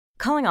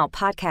Calling all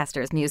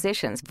podcasters,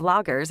 musicians,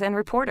 vloggers, and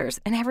reporters,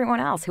 and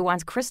everyone else who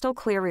wants crystal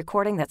clear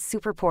recording that's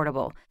super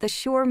portable. The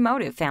Shure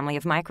Motive family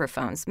of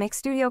microphones makes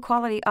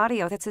studio-quality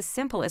audio that's as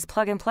simple as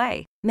plug and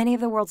play. Many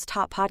of the world's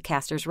top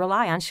podcasters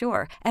rely on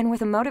Shure, and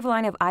with a Motive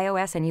line of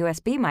iOS and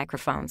USB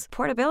microphones,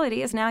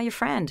 portability is now your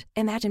friend.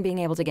 Imagine being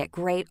able to get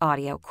great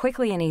audio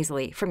quickly and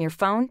easily from your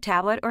phone,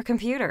 tablet, or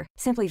computer.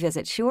 Simply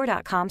visit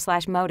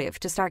shure.com/motive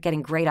to start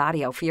getting great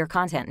audio for your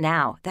content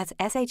now. That's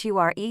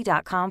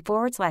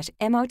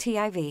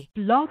SHURE.com/MOTIV.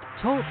 Blog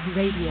Talk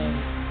Radio.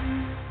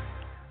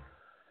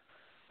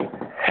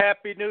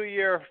 Happy New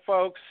Year,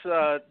 folks.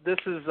 This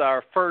is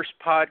our first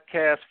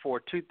podcast for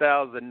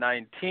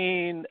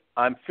 2019.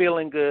 I'm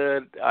feeling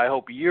good. I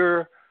hope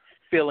you're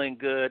feeling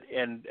good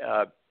and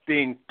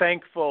being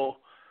thankful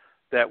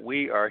that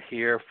we are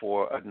here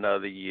for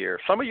another year.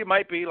 Some of you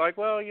might be like,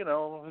 well,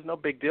 there's no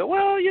big deal.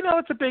 Well,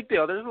 it's a big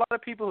deal. There's a lot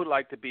of people who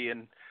like to be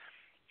in,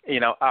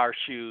 our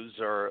shoes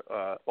or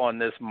on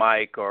this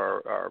mic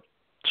or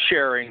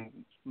sharing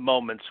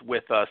moments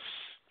with us.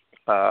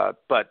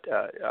 But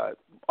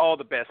all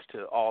the best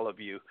to all of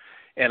you.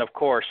 And, of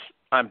course,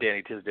 I'm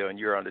Danny Tisdale, and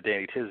you're on the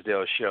Danny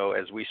Tisdale Show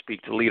as we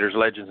speak to leaders,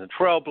 legends, and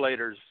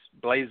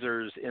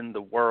trailblazers in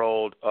the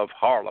world of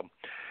Harlem.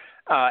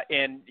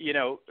 And,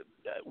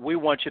 we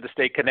want you to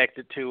stay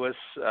connected to us.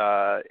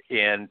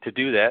 And to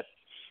do that,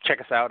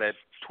 check us out at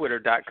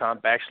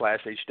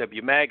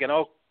twitter.com/HWMag. And,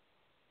 of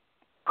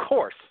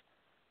course,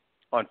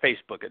 on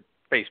Facebook at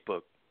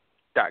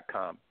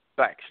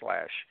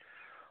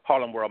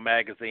facebook.com/Harlem World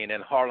Magazine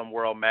and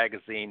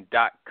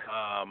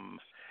HarlemWorldMagazine.com.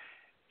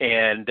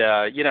 And,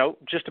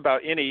 just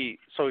about any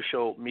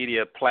social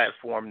media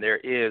platform there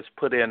is,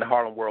 put in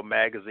Harlem World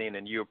Magazine,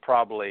 and you'll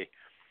probably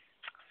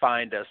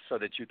find us so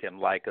that you can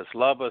like us,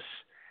 love us,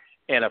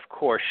 and, of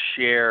course,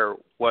 share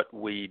what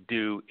we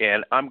do.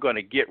 And I'm going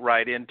to get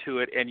right into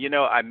it. And,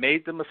 I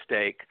made the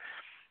mistake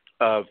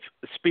of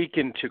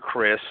speaking to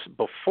Chris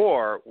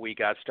before we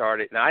got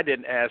started, and I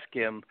didn't ask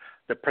him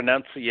the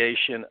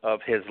pronunciation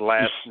of his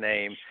last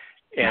name.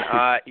 And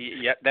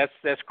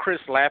that's Chris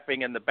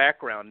laughing in the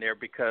background there,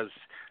 because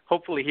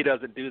hopefully he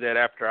doesn't do that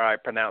after I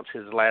pronounce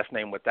his last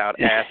name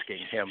without asking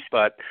him.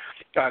 But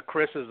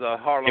Chris is a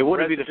Harlem resident. It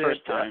wouldn't be the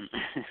first time.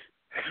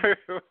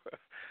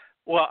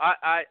 Well,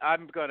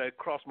 I'm going to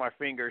cross my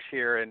fingers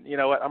here, and you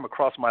know what? I'm going to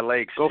cross my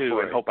legs too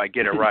and hope I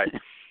get it right.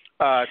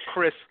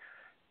 Chris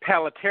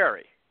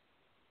Pellettieri.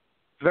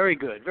 Very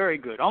good, very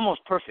good.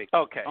 Almost perfect.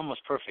 Okay.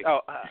 Almost perfect.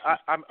 Oh,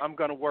 I'm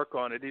going to work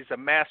on it. He's a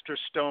master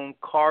stone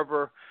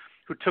carver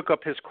who took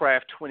up his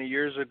craft 20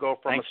 years ago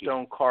from a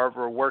stone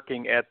carver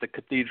working at the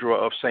Cathedral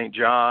of St.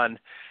 John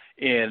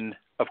in,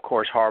 of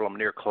course, Harlem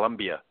near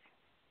Columbia.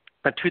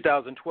 In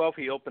 2012,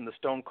 he opened the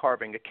Stone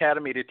Carving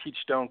Academy to teach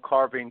stone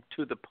carving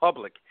to the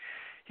public.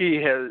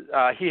 He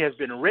has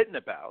been written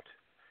about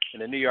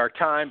in the New York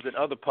Times and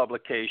other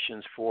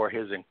publications for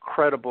his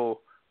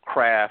incredible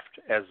craft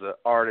as an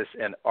artist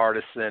and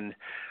artisan.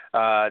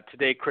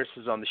 Today, Chris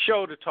is on the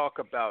show to talk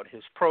about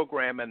his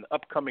program and the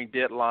upcoming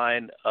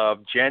deadline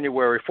of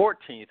January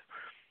 14th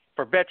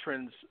for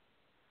veterans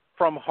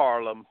from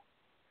Harlem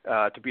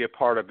to be a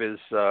part of his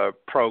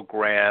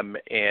program.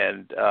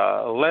 And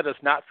let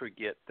us not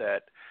forget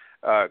that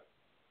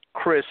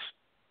Chris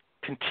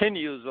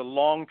continues a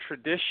long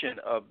tradition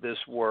of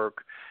this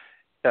work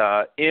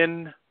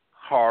in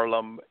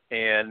Harlem,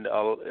 and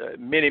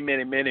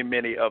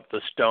many of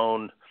the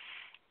stone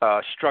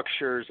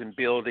structures and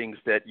buildings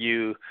that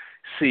you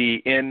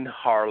see in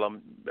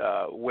Harlem,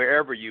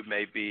 wherever you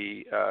may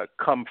be,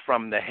 come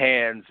from the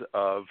hands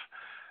of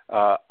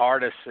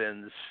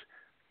artisans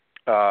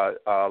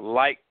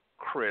like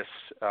Chris,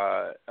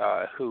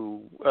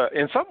 who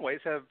in some ways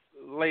have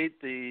laid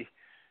the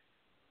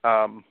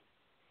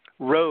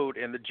road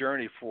and the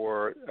journey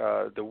for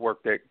the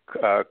work that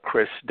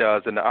Chris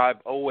does. And I've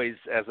always,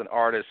 as an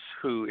artist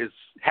who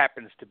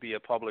happens to be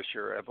a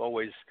publisher, I've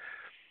always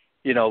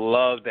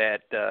love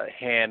that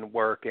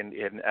handwork, and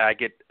I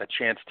get a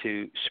chance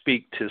to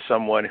speak to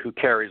someone who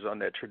carries on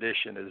that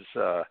tradition is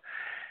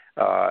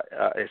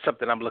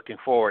something I'm looking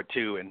forward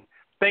to. And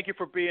thank you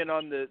for being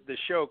on the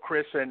show,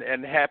 Chris,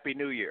 and Happy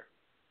New Year.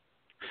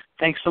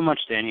 Thanks so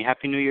much, Danny.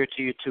 Happy New Year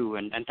to you, too,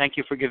 and thank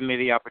you for giving me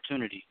the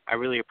opportunity. I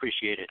really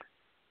appreciate it.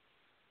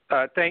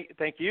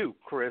 Thank you,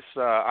 Chris.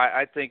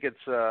 I think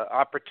it's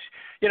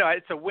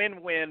it's a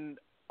win-win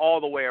all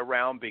the way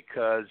around,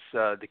 because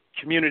the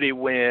community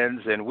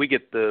wins, and we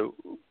get the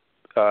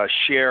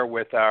share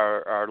with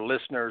our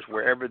listeners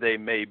wherever they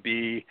may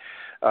be,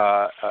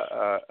 a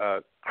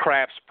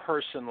crafts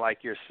person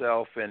like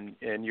yourself and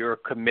your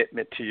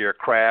commitment to your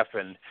craft.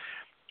 And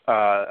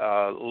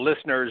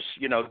listeners,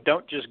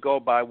 don't just go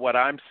by what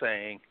I'm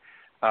saying.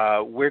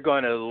 We're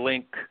going to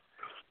link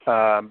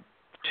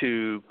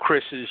to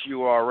Chris's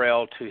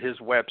URL to his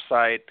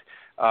website.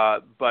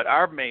 But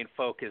our main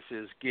focus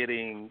is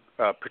getting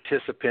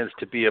participants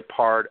to be a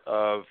part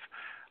of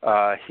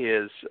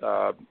his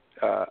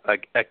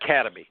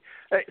academy.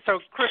 So,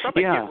 Chris, I'm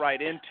going to get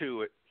right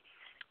into it.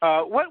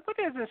 What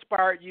has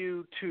inspired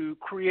you to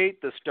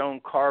create the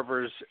Stone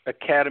Carvers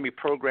Academy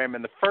program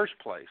in the first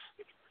place?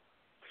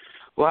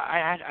 Well,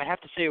 I have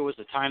to say it was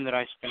the time that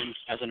I spent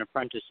as an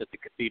apprentice at the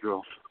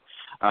Cathedral.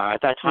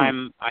 At that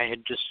time, I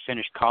had just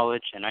finished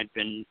college, and I'd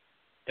been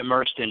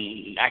immersed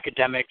in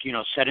academic,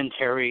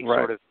 sedentary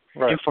sort of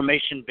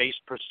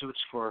information-based pursuits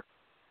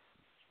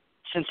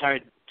since I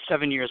was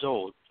 7 years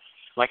old.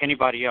 Like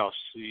anybody else,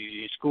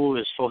 school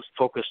is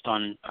focused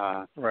on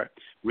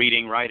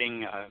reading,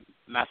 writing,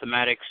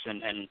 mathematics,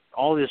 and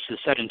all this is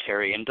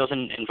sedentary and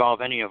doesn't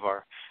involve any of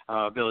our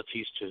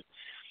abilities to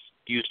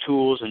use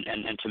tools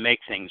and to make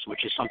things,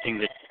 which is something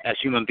that as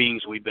human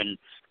beings we've been,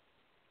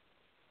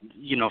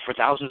 for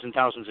thousands and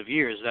thousands of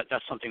years,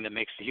 that's something that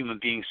makes the human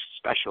beings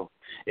special,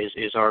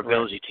 is our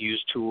ability to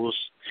use tools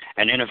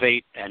and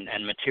innovate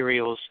and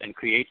materials and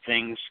create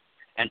things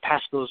and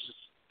pass those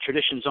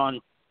traditions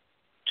on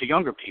to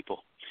younger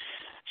people.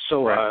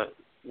 So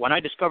when I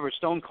discovered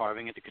stone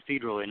carving at the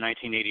Cathedral in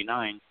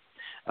 1989,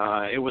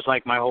 it was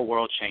like my whole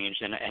world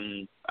changed,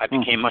 and I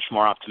became much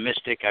more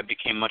optimistic. I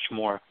became much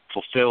more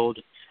fulfilled.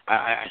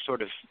 I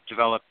sort of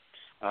developed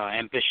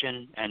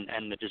ambition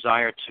and the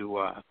desire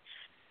to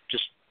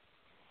just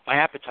my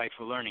appetite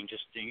for learning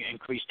just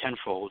increased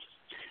tenfold.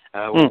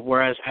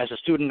 Whereas as a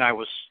student, I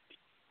was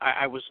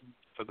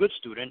a good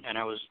student and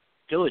I was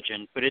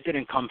diligent, but it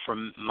didn't come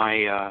from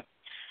my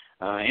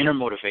inner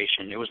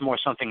motivation. It was more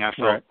something I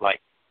felt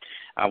like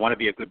I want to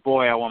be a good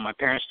boy. I want my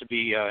parents to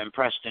be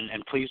impressed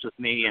and pleased with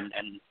me and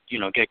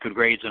get good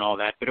grades and all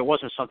that. But it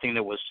wasn't something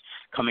that was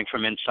coming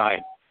from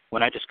inside.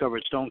 When I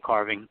discovered stone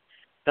carving,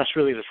 that's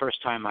really the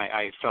first time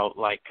I felt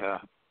like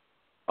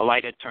a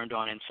light had turned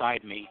on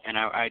inside me, and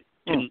I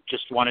didn't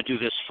just want to do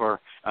this for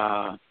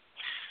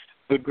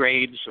good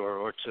grades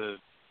or to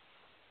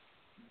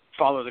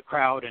follow the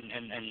crowd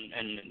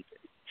and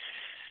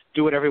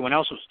do what everyone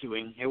else was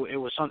doing. It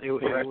was something.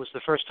 It was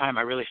the first time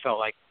I really felt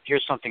like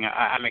here's something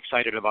I'm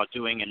excited about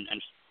doing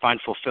and find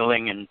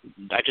fulfilling, and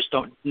I just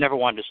never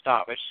wanted to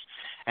stop.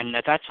 And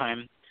at that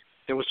time,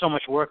 there was so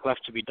much work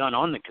left to be done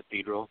on the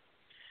Cathedral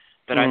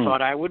that I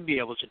thought I would be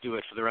able to do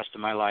it for the rest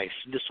of my life.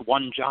 This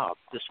one job,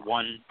 this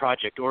one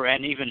project,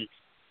 and even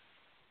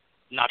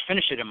not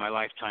finish it in my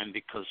lifetime,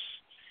 because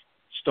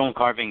stone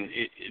carving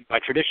by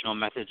traditional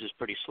methods is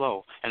pretty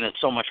slow, and there's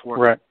so much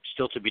work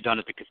still to be done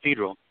at the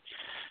Cathedral.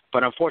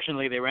 But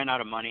unfortunately, they ran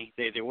out of money.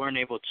 They weren't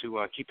able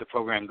to keep the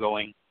program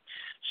going.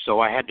 So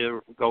I had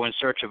to go in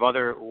search of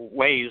other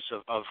ways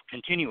of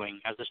continuing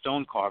as a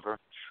stone carver,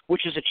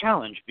 which is a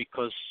challenge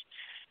because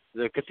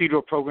the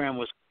Cathedral program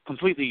was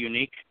completely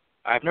unique.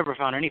 I've never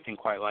found anything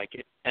quite like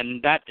it.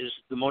 And that is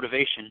the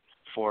motivation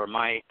for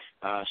my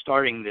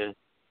starting the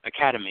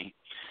Academy,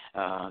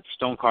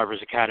 Stone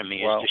Carvers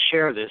Academy, is to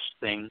share this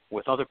thing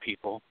with other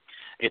people.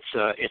 It's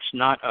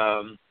not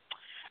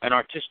an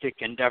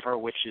artistic endeavor,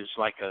 which is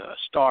like a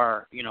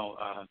star,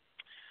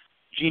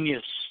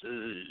 genius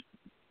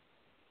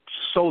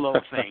solo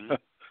thing.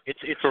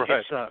 It's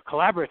a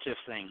collaborative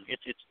thing.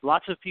 It's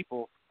lots of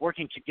people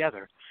working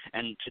together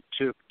and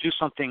to do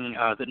something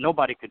that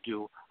nobody could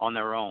do on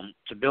their own.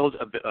 To build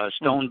a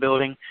stone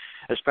building,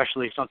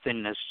 especially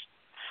something as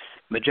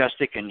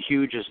majestic and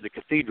huge as the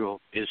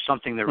Cathedral, is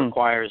something that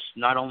requires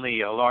not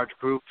only a large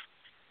group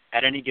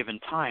at any given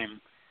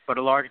time, but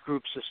a large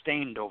group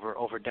sustained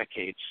over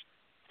decades.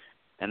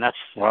 And that's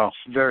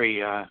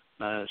very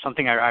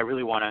something I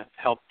really want to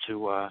help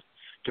to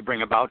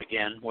bring about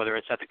again, whether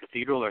it's at the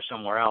Cathedral or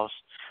somewhere else,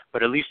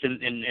 but at least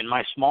in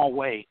my small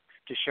way,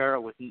 to share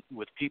it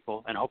with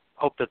people and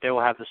hope that they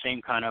will have the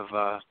same kind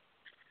of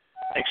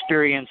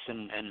experience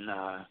and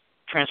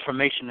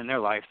transformation in their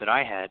life that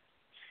I had.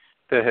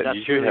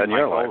 That's really my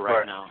goal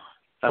right now.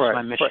 That's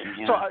my mission.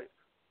 Yeah.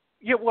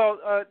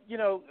 So,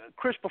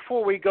 Chris,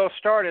 before we go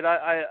started,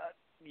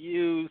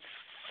 you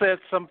said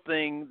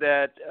something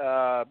that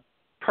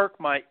perked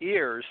my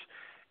ears,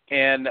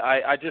 and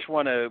I just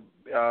want to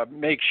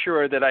make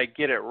sure that I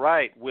get it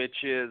right,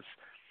 which is,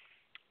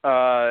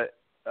 has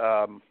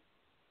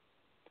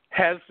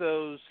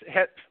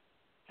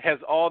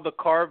all the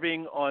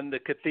carving on the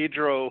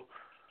Cathedral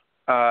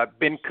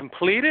been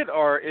completed,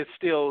 or it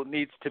still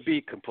needs to be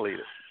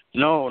completed?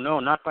 No,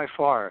 not by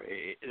far.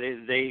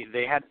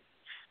 They had.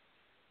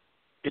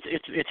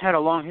 It's had a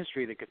long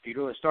history, the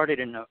Cathedral. It started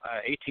in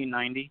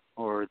 1890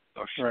 or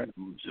a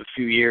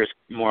few years,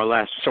 more or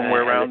less.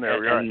 Somewhere around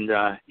there,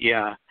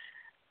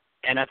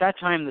 And at that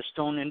time, the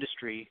stone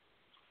industry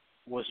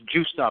was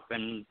juiced up,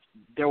 and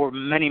there were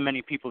many,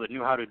 many people that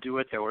knew how to do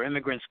it. There were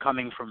immigrants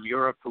coming from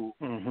Europe who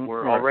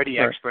were already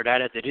expert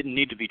at it. They didn't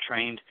need to be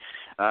trained.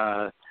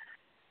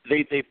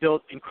 They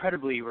built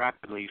incredibly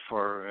rapidly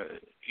for,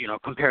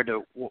 compared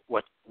to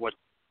what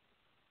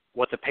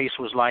the pace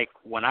was like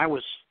when I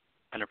was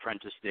an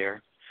apprentice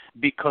there,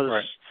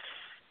 because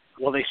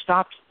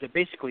they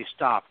basically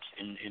stopped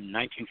in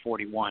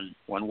 1941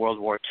 when World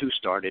War II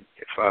started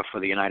for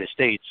the United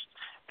States,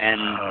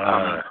 and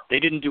they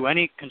didn't do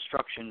any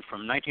construction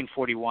from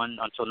 1941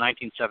 until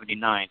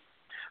 1979,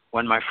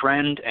 when my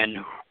friend and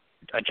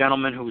a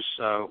gentleman who's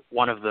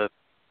one of the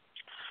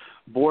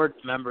board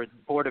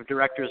of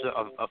directors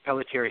of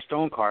Pellettieri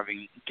stone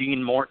carving,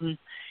 Dean Morton,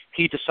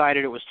 he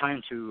decided it was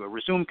time to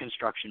resume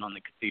construction on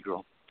the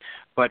cathedral.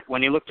 But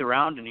when he looked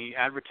around and he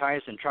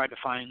advertised and tried to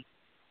find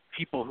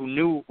people who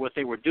knew what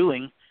they were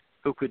doing,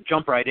 who could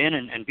jump right in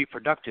and be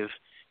productive,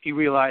 he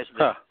realized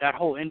that that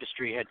whole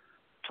industry had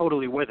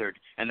totally withered,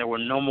 and there were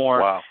no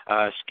more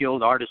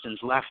skilled artisans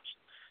left.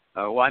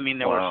 There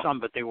were some,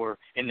 but they were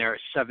in their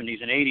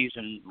 70s and 80s,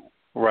 and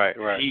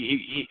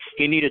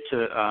he needed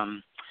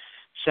to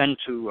send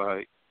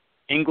to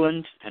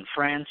England and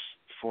France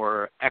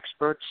for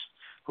experts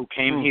who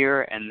came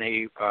here, and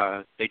they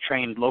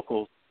trained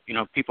local,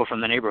 people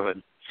from the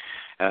neighborhood.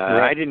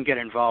 I didn't get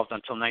involved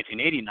until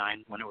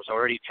 1989, when it was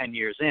already 10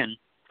 years in,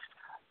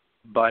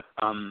 but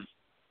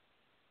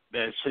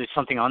it's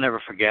something I'll never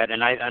forget,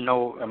 and I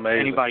know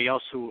anybody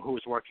else who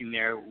was working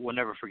there will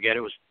never forget.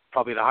 It was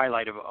probably the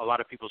highlight of a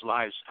lot of people's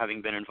lives,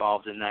 having been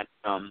involved in that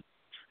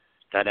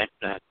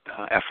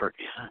effort.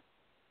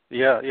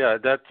 Yeah,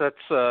 that's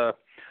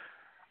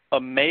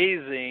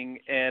amazing,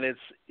 and it's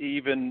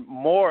even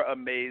more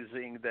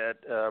amazing that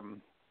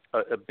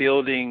a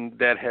building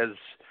that has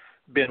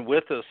been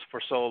with us for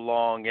so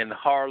long in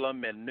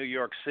Harlem and New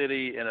York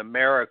City in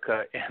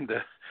America,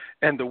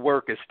 and the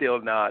work is still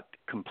not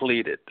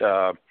completed.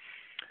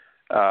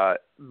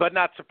 But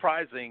not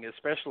surprising,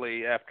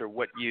 especially after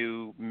what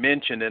you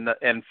mentioned,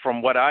 and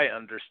from what I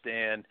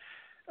understand,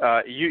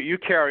 you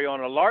carry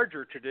on a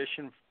larger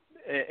tradition,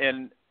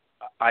 and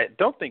I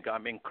don't think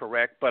I'm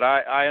incorrect, but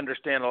I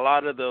understand a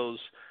lot of those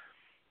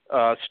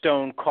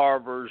stone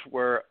carvers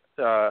were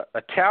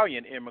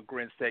Italian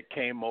immigrants that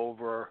came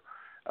over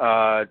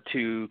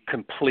to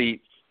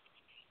complete,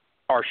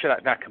 or should I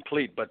not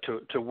complete, but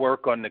to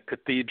work on the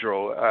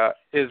cathedral.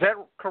 Is that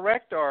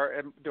correct,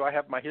 or do I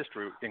have my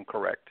history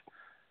incorrect?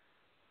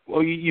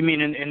 Well, you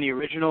mean in the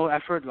original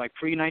effort, like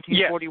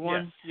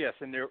pre-1941? Yes,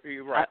 and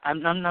you're right.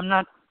 I'm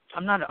not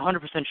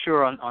 100%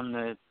 sure on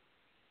the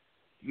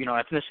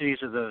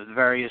ethnicities of the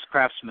various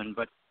craftsmen,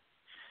 but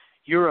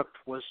Europe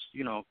was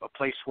a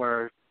place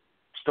where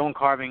stone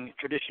carving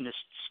tradition is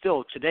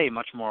still today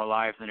much more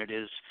alive than it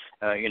is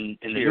in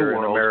the New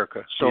World. In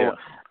America. So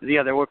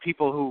there were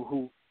people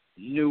who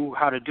knew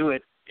how to do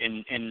it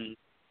in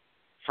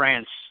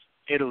France,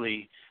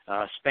 Italy,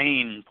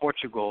 Spain,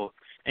 Portugal,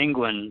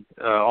 England,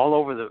 all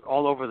over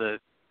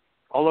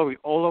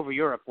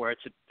Europe, where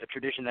it's a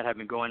tradition that had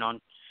been going on,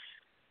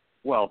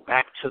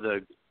 back to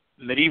the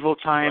medieval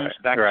times,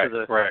 back to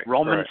the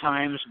Roman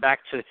times, back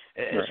to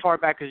as far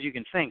back as you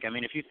can think. I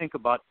mean, if you think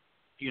about,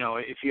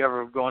 if you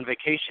ever go on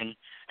vacation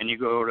and you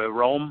go to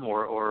Rome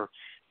or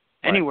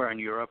anywhere in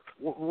Europe,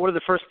 what are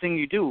the first thing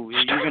you do?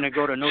 You're going to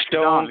go to Notre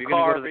Dame. You're going to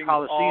go to the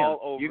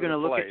Colosseum. You're going to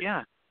look at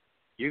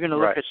You're going to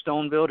look at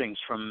stone buildings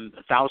from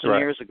 1,000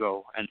 years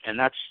ago, and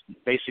that's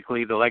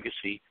basically the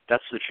legacy.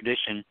 That's the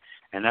tradition,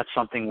 and that's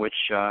something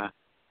which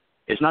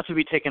is not to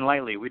be taken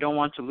lightly. We don't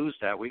want to lose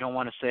that. We don't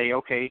want to say,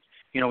 okay,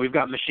 we've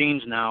got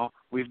machines now,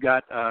 we've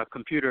got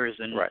computers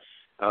and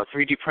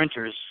 3D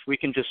printers. We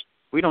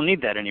don't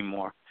need that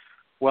anymore.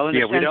 Well, in a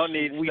sense,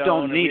 we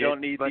don't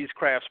need these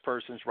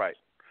craftspersons, right?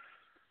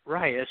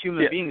 Right. As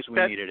human beings, we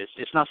need it.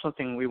 It's not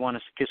something we want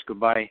to kiss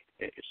goodbye.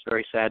 It's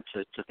very sad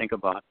to think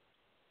about.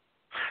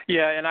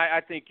 Yeah, and I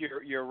think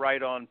you're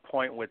right on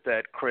point with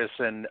that, Chris,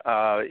 and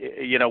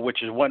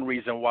which is one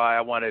reason why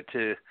I wanted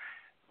to,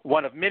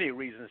 one of many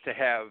reasons to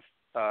have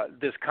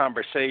this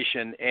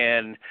conversation,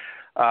 and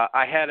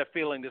I had a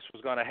feeling this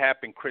was going to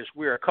happen, Chris.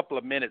 We're a couple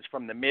of minutes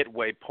from the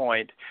midway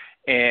point,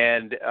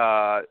 and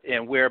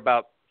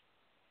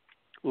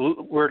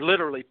we're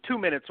literally 2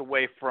 minutes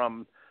away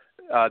from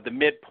the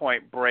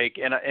midpoint break,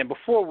 and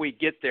before we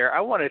get there,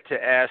 I wanted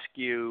to ask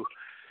you,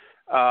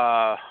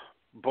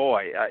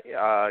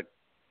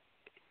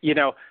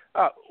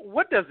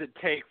 what does it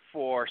take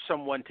for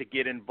someone to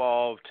get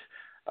involved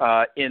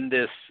in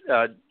this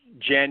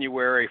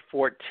January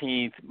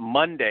 14th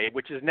Monday,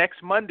 which is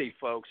next Monday,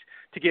 folks,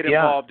 to get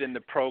involved in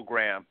the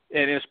program?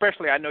 And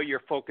especially, I know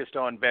you're focused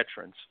on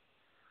veterans.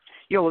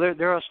 Yeah, well,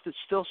 there are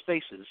still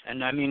spaces.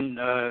 And, I mean,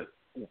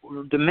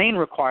 the main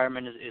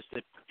requirement is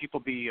that people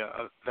be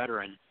a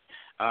veteran.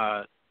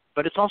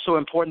 But it's also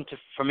important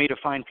for me to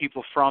find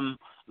people from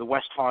the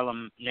West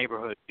Harlem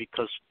neighborhood,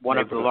 because one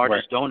of the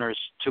largest donors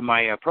to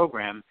my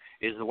program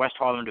is the West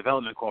Harlem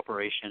Development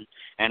Corporation,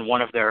 and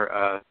one of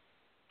their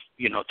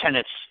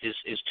tenets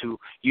is to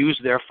use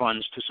their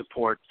funds to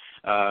support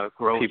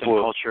growth and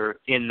culture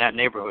in that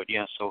neighborhood.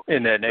 Yeah, so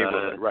in that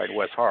neighborhood,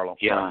 West Harlem.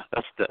 Yeah,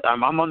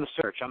 I'm on the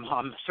search.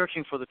 I'm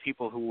searching for the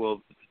people who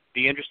will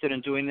be interested in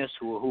doing this,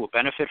 who will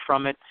benefit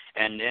from it,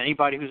 and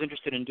anybody who's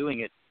interested in doing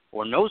it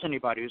or knows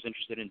anybody who's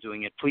interested in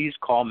doing it, please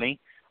call me.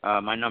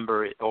 My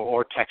number,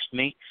 or text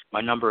me.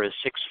 My number is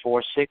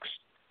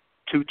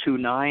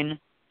 646-229-6418.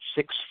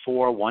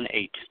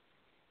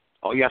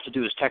 All you have to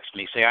do is text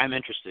me, say I'm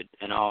interested,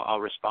 and I'll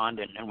respond,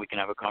 and we can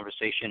have a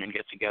conversation and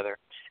get together.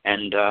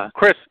 And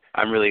Chris,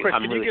 I'm really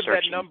can you give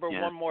searching. that number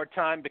one more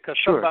time, because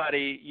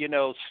somebody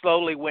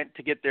slowly went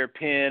to get their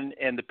pen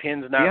and the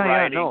pen's not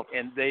writing,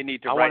 and they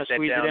need to write that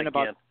down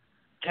again.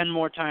 10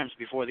 more times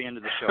before the end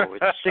of the show.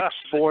 It's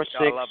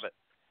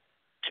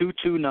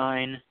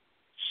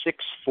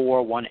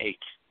 646-229-6418.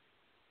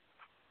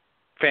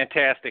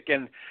 Fantastic.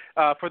 And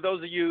for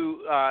those of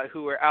you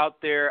who are out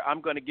there,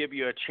 I'm going to give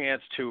you a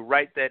chance to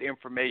write that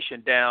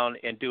information down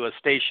and do a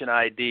station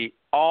ID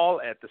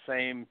all at the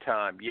same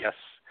time. Yes,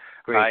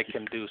 great. I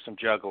can do some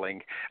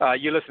juggling.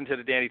 You listen to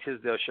the Danny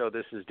Tisdale Show.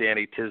 This is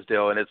Danny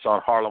Tisdale, and it's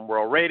on Harlem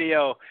World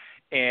Radio.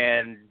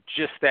 And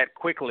just that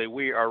quickly,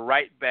 we are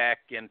right back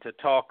in to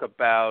talk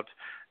about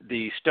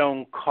the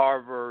Stone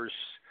Carvers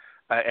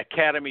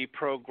Academy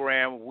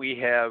program. We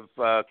have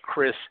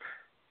Chris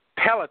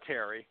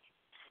Pellettieri.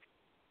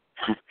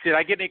 Did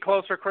I get any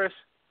closer, Chris?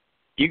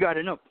 You got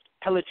to know.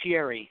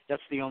 Pellettieri.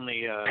 That's the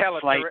only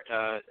slight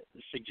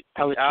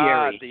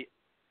Pellettieri. The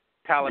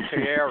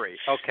Pellettieri.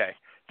 Okay.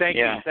 Thank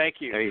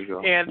you. There you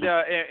go. And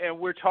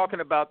we're talking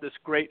about this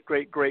great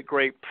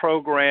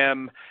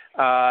program.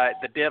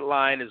 The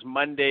deadline is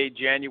Monday,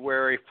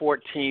 January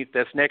 14th.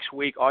 That's next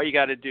week. All you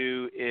got to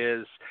do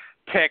is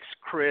text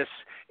Chris.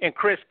 And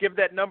Chris, give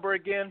that number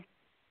again.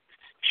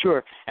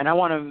 Sure. And I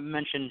want to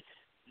mention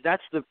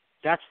that's the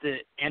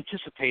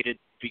anticipated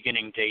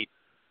beginning date.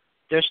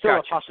 There's still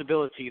a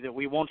possibility that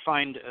we won't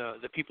find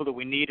the people that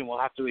we need, and we'll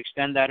have to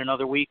extend that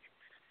another week.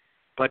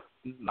 But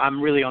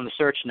I'm really on the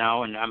search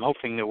now, and I'm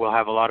hoping that we'll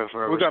have a lot of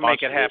We're going to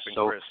make it happen,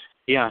 so, Chris.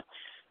 Yeah.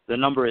 The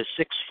number is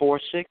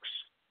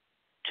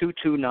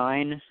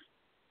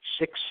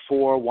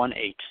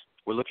 646-229-6418.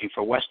 We're looking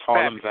for West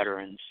Harlem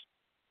veterans.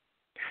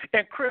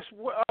 And Chris,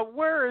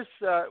 where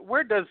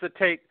does it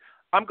take?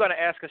 I'm going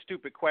to ask a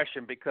stupid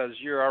question because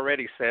you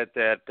already said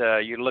that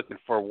you're looking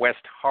for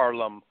West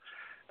Harlem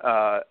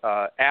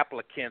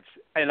applicants,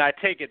 and I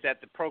take it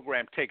that the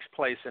program takes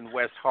place in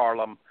West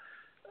Harlem.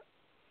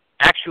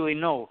 Actually,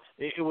 no.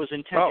 It was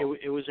intended.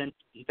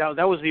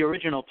 That was the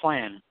original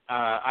plan.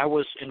 I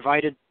was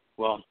invited.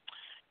 Well,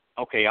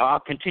 okay.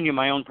 I'll continue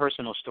my own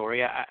personal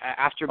story.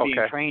 After being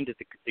trained at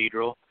the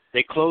Cathedral,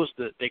 they closed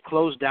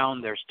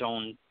down their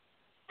stone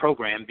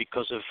program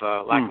because of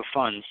lack of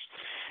funds.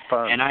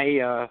 And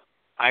I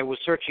was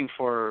searching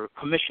for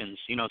commissions,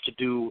 to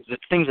do the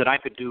things that I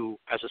could do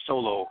as a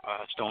solo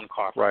stone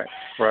carver.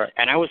 Right.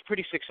 And I was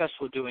pretty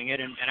successful doing it.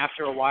 And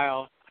after a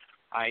while,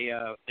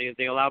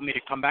 they allowed me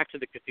to come back to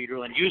the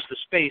Cathedral and use the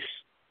space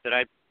that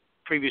I'd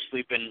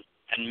previously been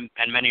and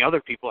many other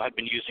people had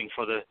been using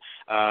for the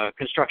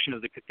construction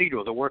of the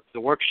Cathedral, the work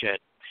shed,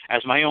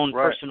 as my own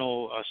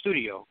personal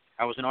studio.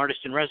 I was an artist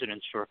in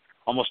residence for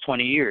almost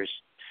 20 years.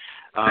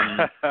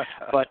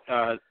 But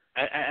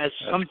as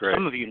some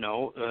of you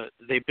know,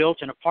 they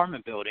built an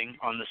apartment building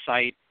on the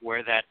site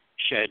where that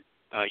shed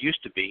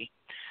used to be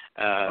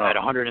at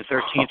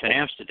 113th in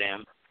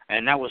Amsterdam,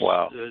 and that was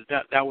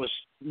that was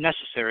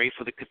necessary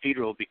for the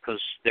Cathedral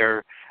because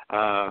their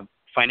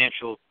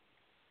financial.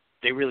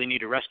 They really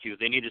need a rescue.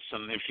 They needed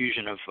some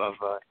infusion of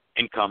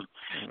income.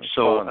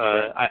 So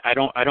I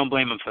don't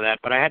blame them for that.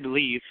 But I had to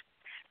leave,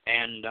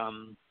 and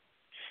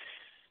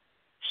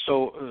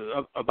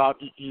so about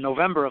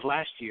November of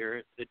last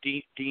year, the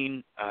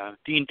Dean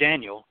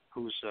Daniel,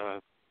 who's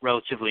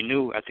relatively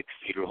new at the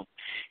Cathedral,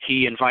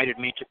 he invited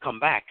me to come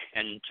back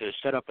and to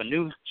set up a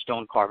new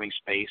stone carving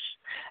space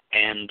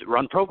and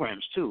run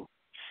programs too.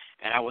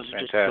 And I was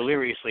just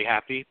deliriously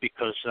happy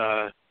because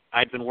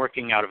I'd been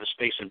working out of a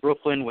space in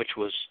Brooklyn, which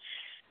was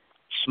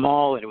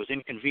small and it was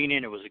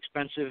inconvenient, it was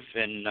expensive,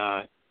 and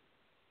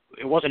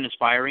it wasn't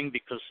inspiring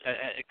because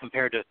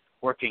compared to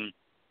working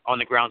on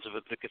the grounds of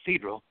the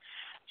Cathedral.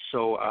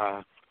 So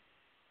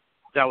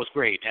that was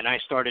great, and I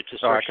started to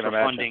search for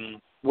funding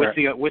with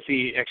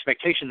the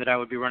expectation that I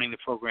would be running the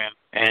program.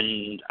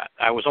 And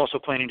I was also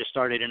planning to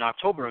start it in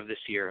October of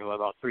this year,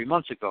 about 3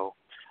 months ago.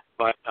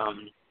 But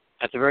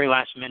at the very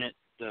last minute,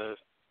 the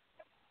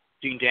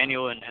Dean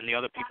Daniel and the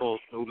other people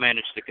who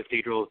managed the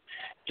Cathedral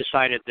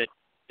decided that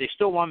they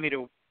still want me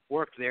to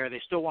work there. They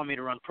still want me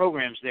to run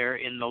programs there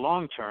in the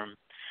long term.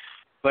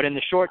 But in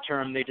the short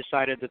term, they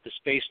decided that the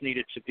space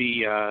needed to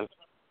be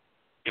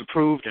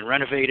improved and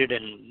renovated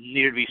and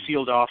needed to be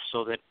sealed off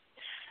so that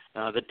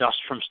the dust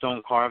from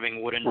stone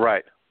carving wouldn't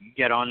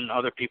get on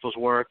other people's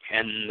work,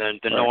 and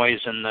the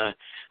noise and the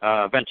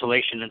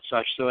ventilation and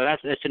such. So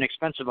it's an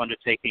expensive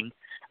undertaking.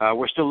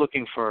 We're still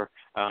looking for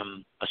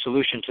a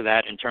solution to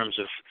that in terms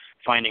of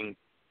finding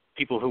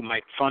people who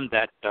might fund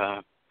that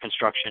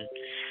construction.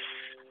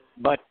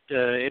 But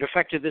it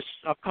affected this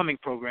upcoming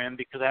program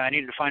because I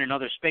needed to find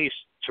another space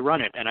to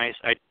run it, and I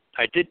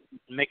did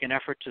make an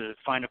effort to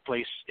find a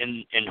place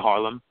in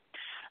Harlem,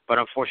 but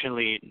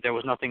unfortunately there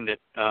was nothing that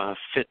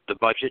fit the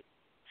budget,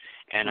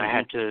 and I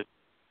had to,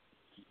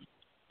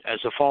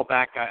 as a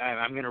fallback,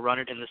 I'm going to run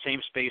it in the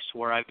same space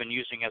where I've been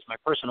using as my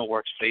personal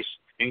workspace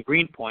in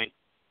Greenpoint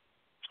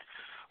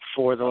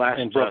for the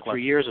last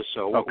 3 years or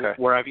so.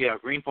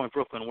 Greenpoint,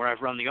 Brooklyn, where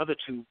I've run the other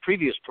two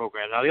previous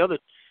programs. Now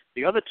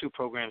the other two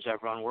programs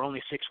I've run were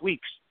only 6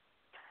 weeks,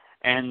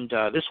 and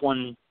this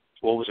one.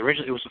 Well, it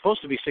was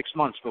supposed to be 6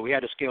 months, but we had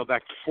to scale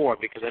back to 4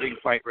 because I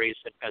didn't quite raise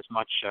as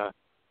much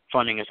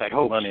funding as I'd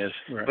hoped. Money is,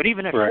 right. But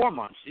even at right. 4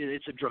 months,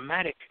 it's a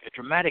dramatic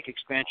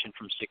expansion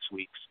from 6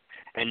 weeks.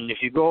 And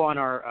if you go on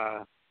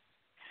our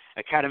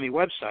Academy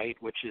website,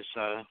 which is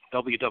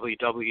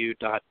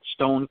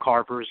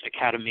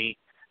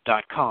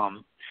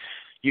www.stonecarversacademy.com,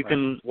 you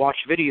can watch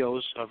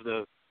videos of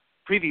the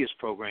previous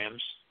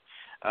programs,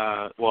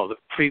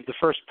 the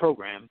first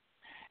program,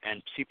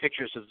 and see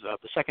pictures of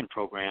the second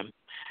program.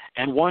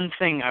 And one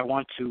thing I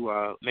want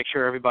to make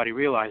sure everybody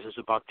realizes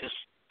about this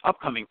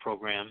upcoming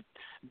program,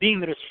 being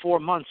that it's 4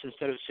 months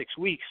instead of 6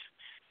 weeks,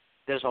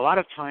 there's a lot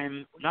of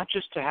time not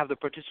just to have the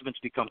participants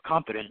become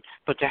competent,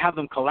 but to have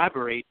them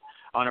collaborate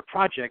on a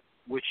project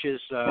which is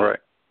going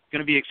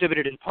to be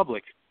exhibited in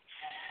public.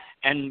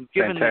 And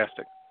given that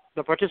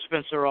the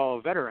participants are all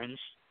veterans,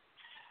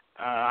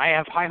 I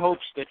have high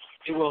hopes that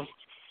it will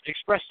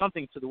express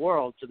something to the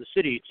world, to the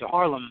city, to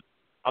Harlem,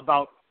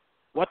 about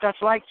what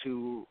that's like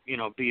to,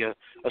 be a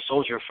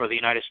soldier for the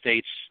United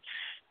States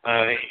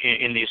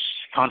in these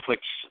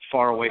conflicts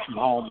far away from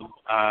home.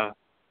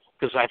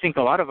 Because I think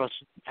a lot of us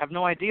have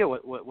no idea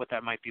what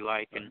that might be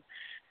like, and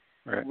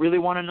really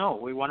want to know.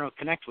 We want to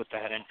connect with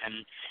that.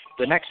 And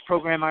the next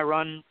program I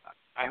run,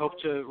 I hope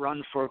to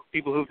run for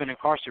people who've been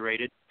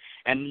incarcerated,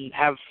 and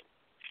have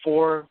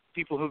 4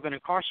 people who've been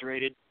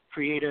incarcerated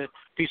create a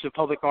piece of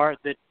public art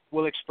that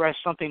will express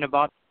something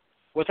about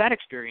what that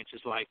experience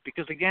is like.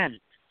 Because, again,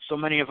 so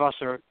many of us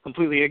are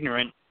completely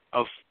ignorant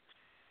of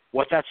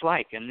what that's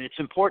like, and it's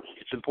important.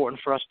 It's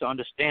important for us to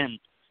understand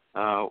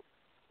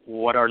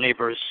what our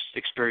neighbors'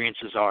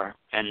 experiences are.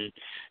 And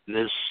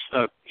there's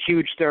a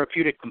huge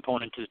therapeutic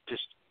component to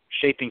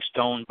shaping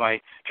stone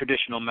by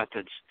traditional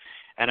methods.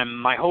 And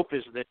my hope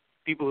is that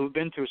people who've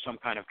been through some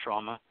kind of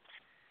trauma,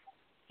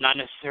 not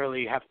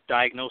necessarily have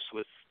diagnosed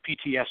with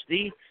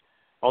PTSD,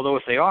 although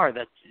if they are,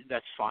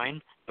 that's fine.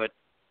 But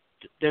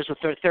there's a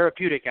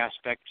therapeutic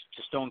aspect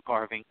to stone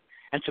carving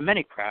and to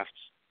many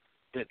crafts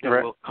that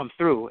will come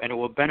through, and it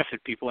will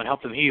benefit people and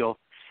help them heal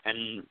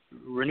and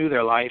renew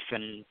their life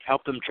and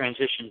help them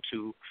transition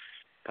to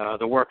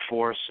the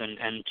workforce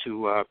and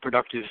to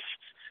productive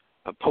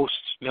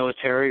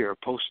post-military or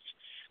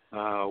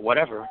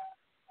post-whatever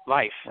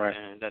life.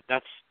 And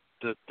that's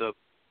the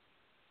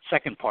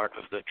second part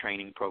of the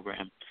training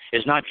program,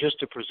 is not just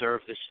to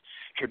preserve this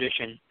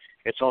tradition,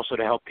 it's also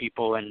to help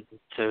people and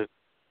to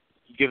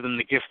give them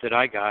the gift that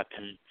I got.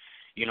 And,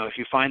 if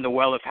you find the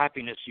well of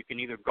happiness, you can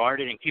either guard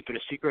it and keep it a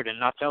secret and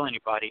not tell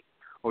anybody,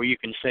 or you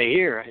can say,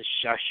 here, I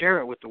share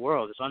it with the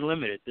world. It's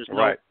unlimited. There's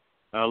no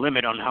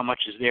limit on how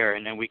much is there,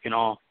 and then we can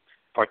all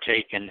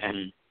partake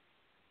and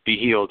be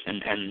healed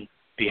and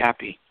be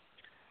happy.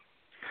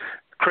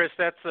 Chris,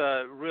 that's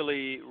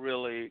really,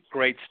 really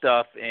great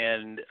stuff,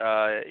 and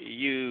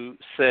you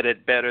said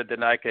it better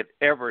than I could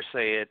ever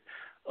say it,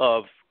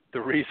 of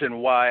the reason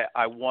why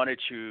I wanted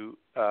you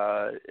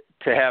on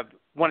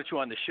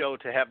the show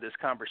to have this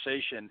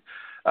conversation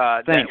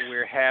that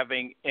we're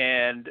having.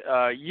 And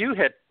you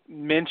had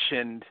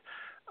mentioned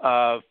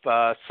of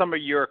some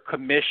of your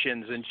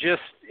commissions, and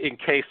just in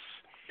case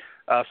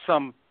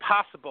some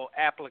possible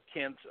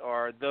applicants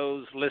or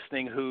those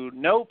listening who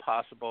know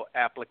possible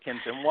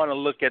applicants and want to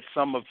look at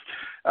some of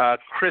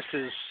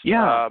Chris's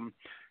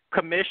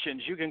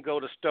commissions, you can go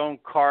to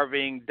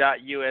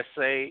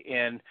stonecarving.usa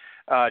and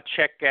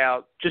check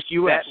out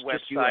that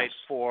website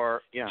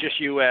for just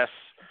U.S.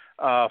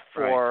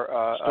 For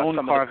some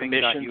of the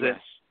commissions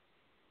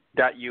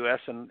 .us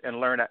and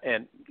learn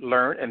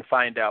and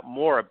find out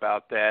more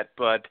about that.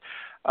 But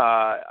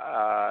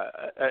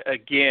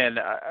again,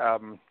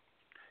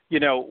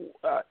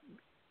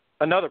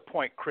 another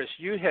point, Chris,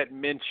 you had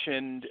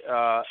mentioned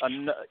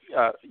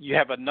you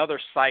have another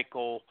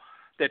cycle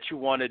that you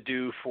want to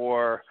do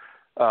for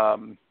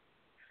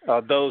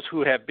those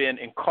who have been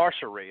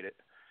incarcerated.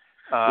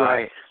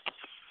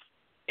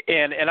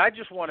 And I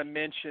just want to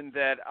mention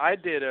that I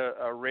did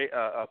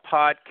a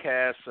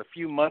podcast a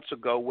few months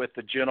ago with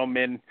a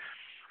gentleman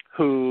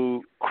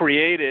who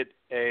created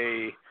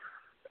a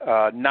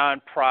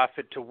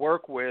nonprofit to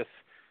work with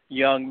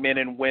young men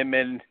and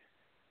women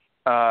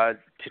to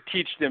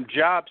teach them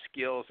job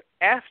skills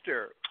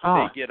after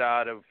they get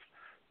out of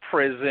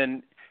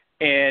prison.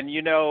 And,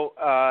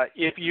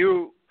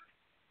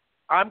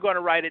 I'm going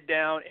to write it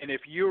down, and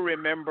if you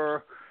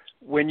remember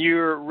when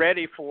you're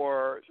ready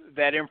for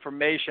that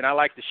information, I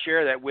like to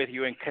share that with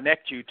you and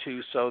connect you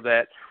to, so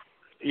that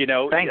you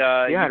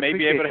may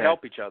be able to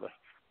help each other.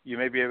 You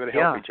may be able to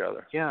help each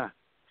other. Yeah,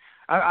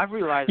 I've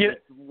realized that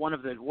one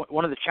of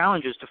the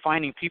challenges to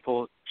finding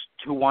people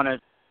who want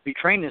to be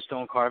trained in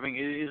stone carving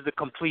is the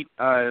complete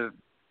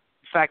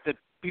fact that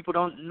people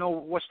don't know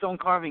what stone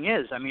carving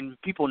is. I mean,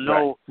 people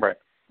know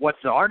what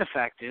the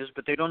artifact is,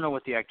 but they don't know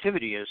what the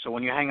activity is. So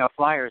when you hang up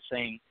flyers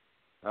saying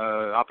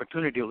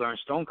opportunity to learn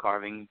stone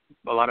carving,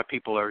 a lot of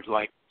people are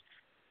like,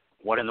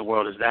 what in the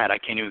world is that? I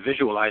can't even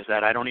visualize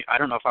that. I don't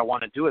know if I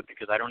want to do it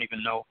because I don't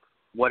even know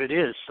what it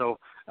is. So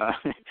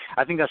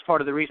I think that's part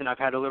of the reason I've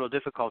had a little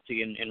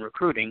difficulty in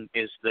recruiting,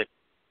 is that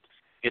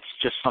it's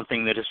just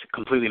something that is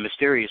completely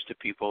mysterious to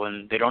people,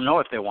 and they don't know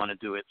if they want to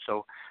do it.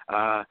 So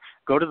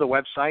go to the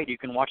website. You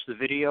can watch the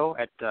video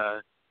at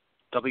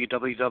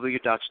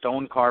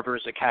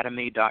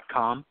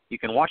www.stonecarversacademy.com. You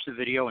can watch the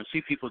video and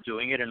see people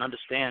doing it and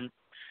understand.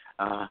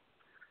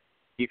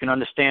 You can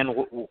understand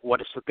what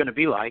it's going to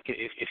be like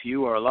if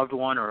you or a loved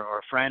one or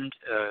a friend,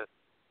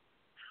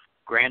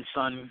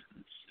 grandson,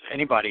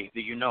 anybody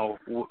that you know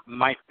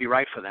might be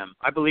right for them.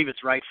 I believe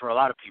it's right for a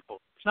lot of people.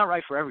 It's not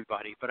right for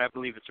everybody, but I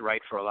believe it's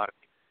right for a lot of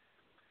people.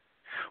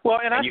 Well,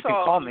 and you can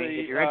call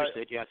me if you're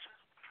interested. Yes.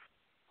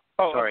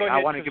 Oh, sorry. I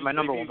want to give my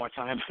number one more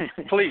time.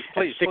 Please.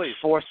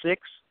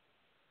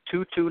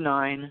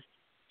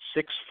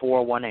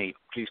 646-229-6418.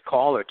 Please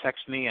call or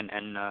text me, and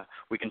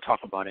we can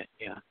talk about it.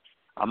 Yeah.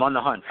 I'm on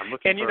the hunt. I'm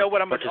looking. And you know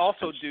what I'm going to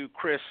also do,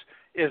 Chris,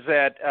 is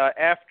that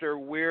after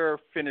we're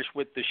finished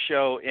with the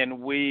show,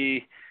 and we'll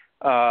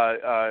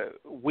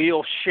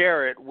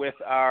share it with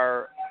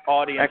our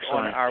audience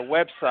on our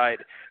website,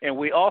 and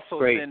we also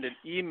send an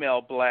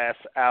email blast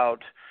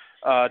out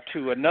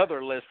to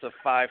another list of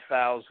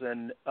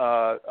 5,000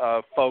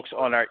 folks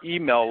on our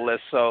email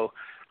list. So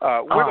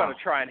we're going to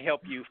try and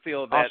help you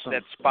fill that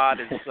spot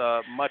as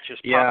much as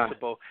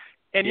possible.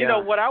 And you know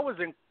what I was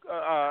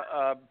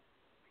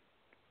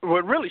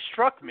what really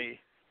struck me,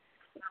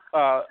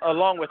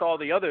 along with all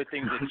the other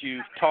things that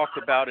you've talked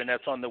about and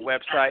that's on the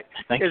website,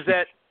 is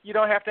that you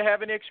don't have to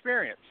have any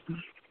experience.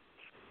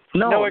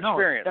 No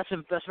experience.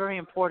 That's very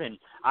important.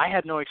 I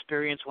had no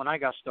experience when I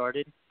got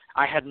started.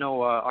 I had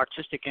no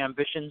artistic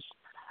ambitions.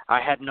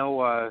 I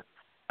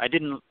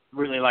didn't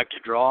really like to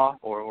draw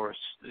or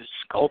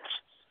sculpt.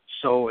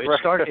 So it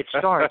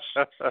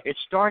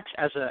starts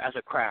as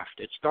a craft.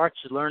 It starts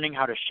learning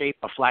how to shape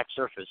a flat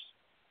surface,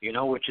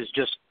 which is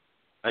just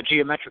a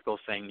geometrical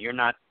thing. You're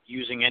not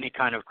using any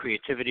kind of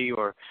creativity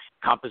or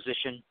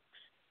composition.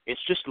 It's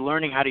just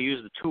learning how to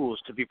use the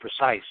tools to be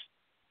precise.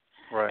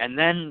 Right. And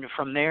then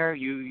from there,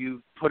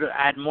 you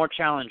add more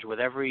challenge with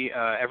every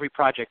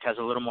project has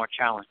a little more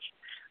challenge.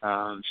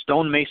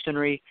 Stone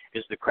masonry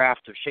is the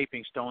craft of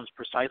shaping stones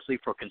precisely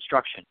for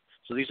construction.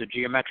 So these are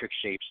geometric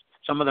shapes.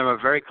 Some of them are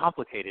very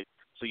complicated.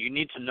 So you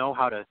need to know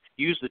how to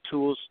use the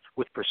tools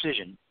with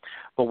precision.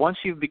 But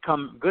once you've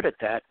become good at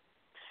that,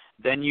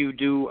 then you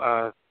do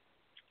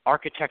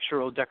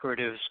architectural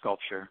decorative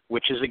sculpture,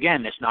 which is,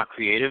 again, it's not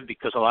creative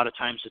because a lot of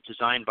times it's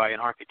designed by an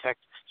architect.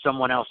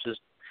 Someone else has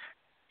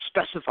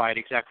specified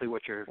exactly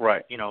what you're,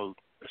 a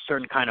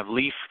certain kind of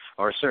leaf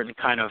or a certain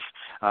kind of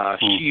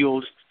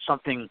shield,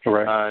 something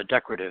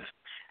decorative.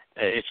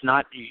 It's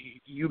not,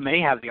 you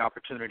may have the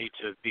opportunity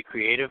to be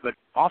creative, but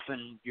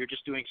often you're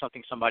just doing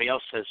something somebody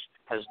else has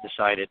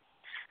decided.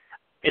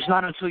 It's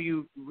not until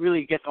you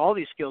really get all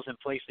these skills in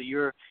place that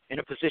you're in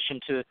a position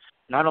to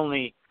not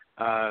only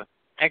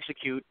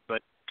execute,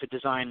 but to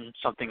design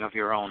something of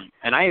your own.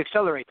 And I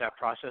accelerate that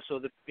process so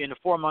that in a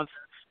 4-month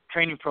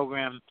training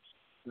program,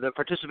 the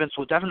participants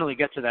will definitely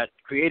get to that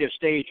creative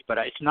stage, but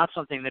it's not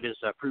something that is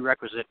a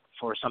prerequisite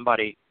for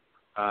somebody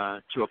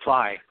to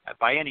apply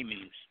by any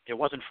means. It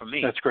wasn't for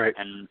me. That's great.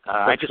 And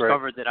I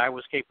discovered that I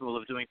was capable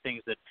of doing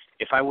things that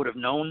if I would have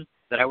known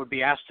that I would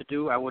be asked to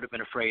do, I would have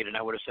been afraid, and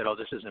I would have said,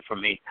 this isn't for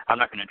me. I'm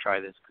not going to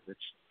try this because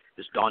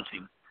it's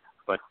daunting.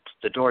 But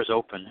the door is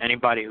open.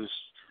 Anybody who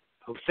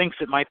thinks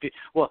it might be,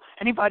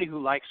 anybody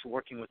who likes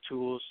working with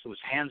tools, who's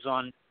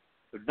hands-on,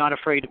 who's not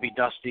afraid to be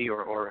dusty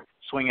or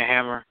swing a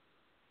hammer,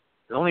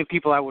 the only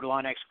people I would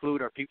want to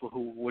exclude are people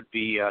who would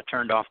be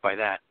turned off by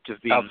that, to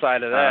be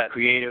outside of that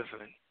creative.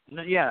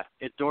 The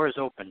door is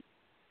open.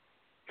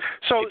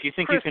 So if you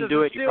think Chris, you can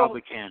do it, you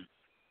probably can.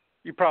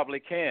 You probably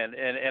can,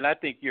 and I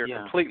think you're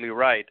completely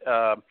right.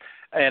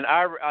 And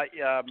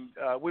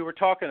we were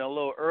talking a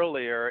little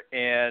earlier,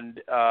 and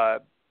as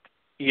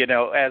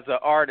an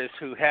artist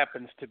who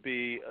happens to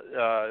be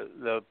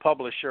the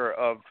publisher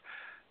of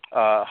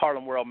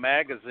Harlem World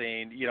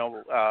Magazine,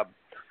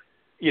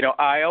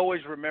 I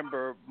always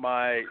remember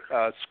my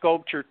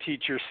sculpture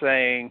teacher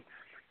saying,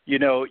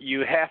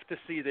 you have to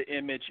see the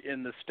image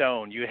in the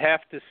stone. You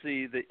have to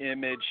see the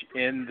image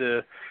in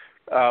the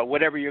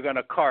whatever you're going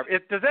to carve.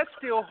 Does that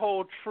still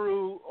hold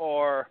true,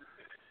 or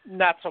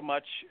not so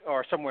much,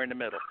 or somewhere in the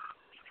middle?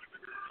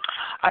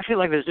 I feel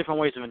like there's different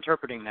ways of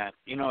interpreting that.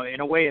 In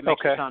a way it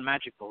makes it sound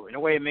magical. In a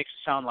way it makes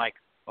it sound like,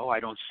 I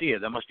don't see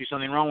it. There must be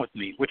something wrong with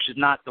me, which is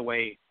not the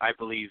way I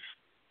believe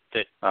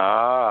that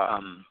a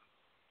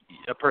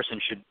person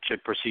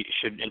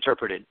should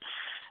interpret it.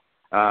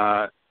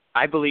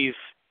 I believe,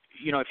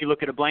 if you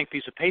look at a blank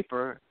piece of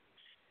paper,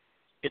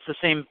 it's the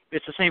same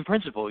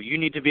principle. You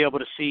need to be able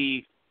to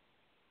see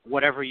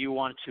whatever you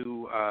want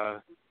to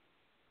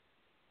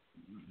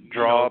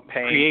draw,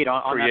 paint, create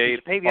on that piece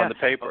of paper. On the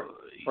paper.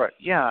 Right.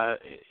 Yeah,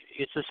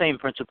 it's the same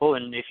principle.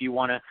 And if you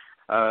want to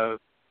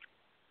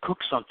cook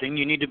something,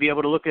 you need to be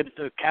able to look at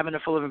a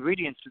cabinet full of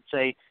ingredients and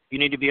say you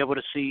need to be able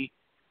to see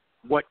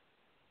what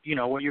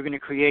you're going to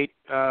create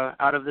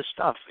out of this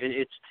stuff.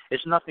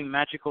 It's nothing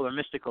magical or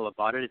mystical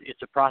about it.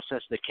 It's a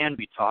process that can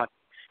be taught.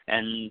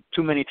 And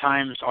too many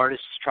times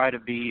artists try to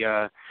be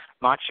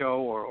macho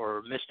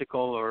or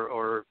mystical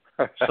or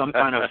some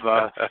kind of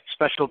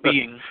special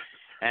being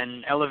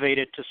and elevate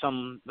it to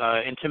some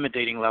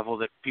intimidating level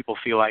that people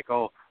feel like,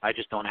 oh, I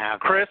just don't have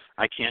Chris,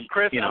 that. I can't,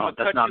 Chris, you know, I'm gonna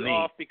that's cut not you me.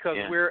 off because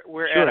we're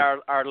Sure. at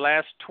our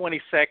last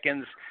 20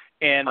 seconds.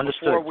 And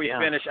Understood. before we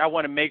finish, I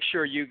want to make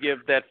sure you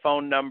give that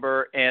phone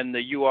number and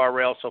the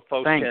URL so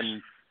folks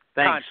can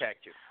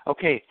contact you.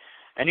 Okay.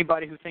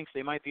 Anybody who thinks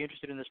they might be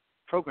interested in this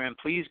program,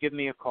 please give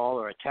me a call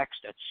or a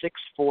text at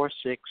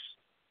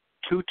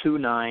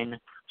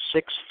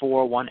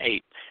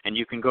 646-229-6418. And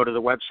you can go to the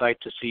website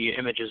to see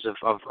images of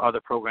other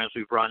programs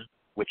we've run,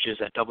 which is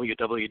at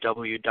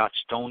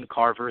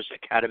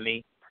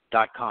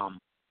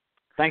www.stonecarversacademy.com.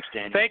 Thanks,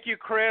 Danny. Thank you,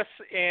 Chris,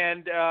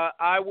 and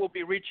I will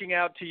be reaching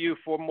out to you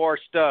for more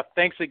stuff.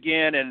 Thanks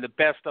again, and the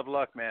best of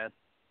luck, man.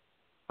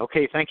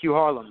 Okay, thank you,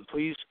 Harlem.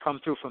 Please come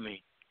through for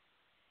me.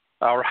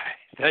 All right.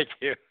 Thank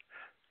you.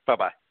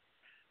 Bye-bye.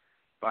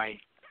 Bye.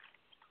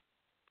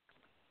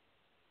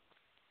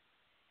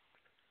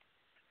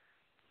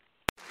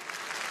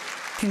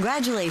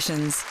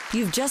 Congratulations.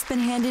 You've just been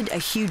handed a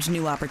huge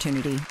new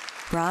opportunity.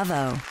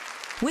 Bravo.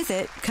 With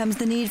it comes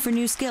the need for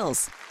new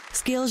skills.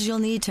 Skills you'll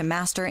need to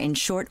master in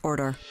short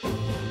order.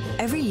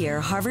 Every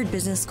year, Harvard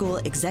Business School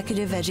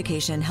Executive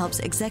Education helps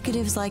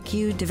executives like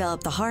you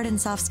develop the hard and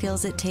soft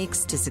skills it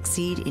takes to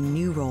succeed in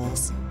new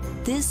roles.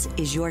 This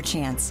is your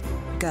chance.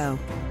 Go.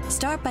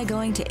 Start by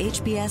going to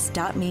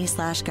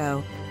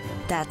hbs.me/go.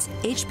 That's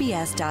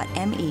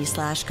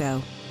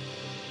hbs.me/go.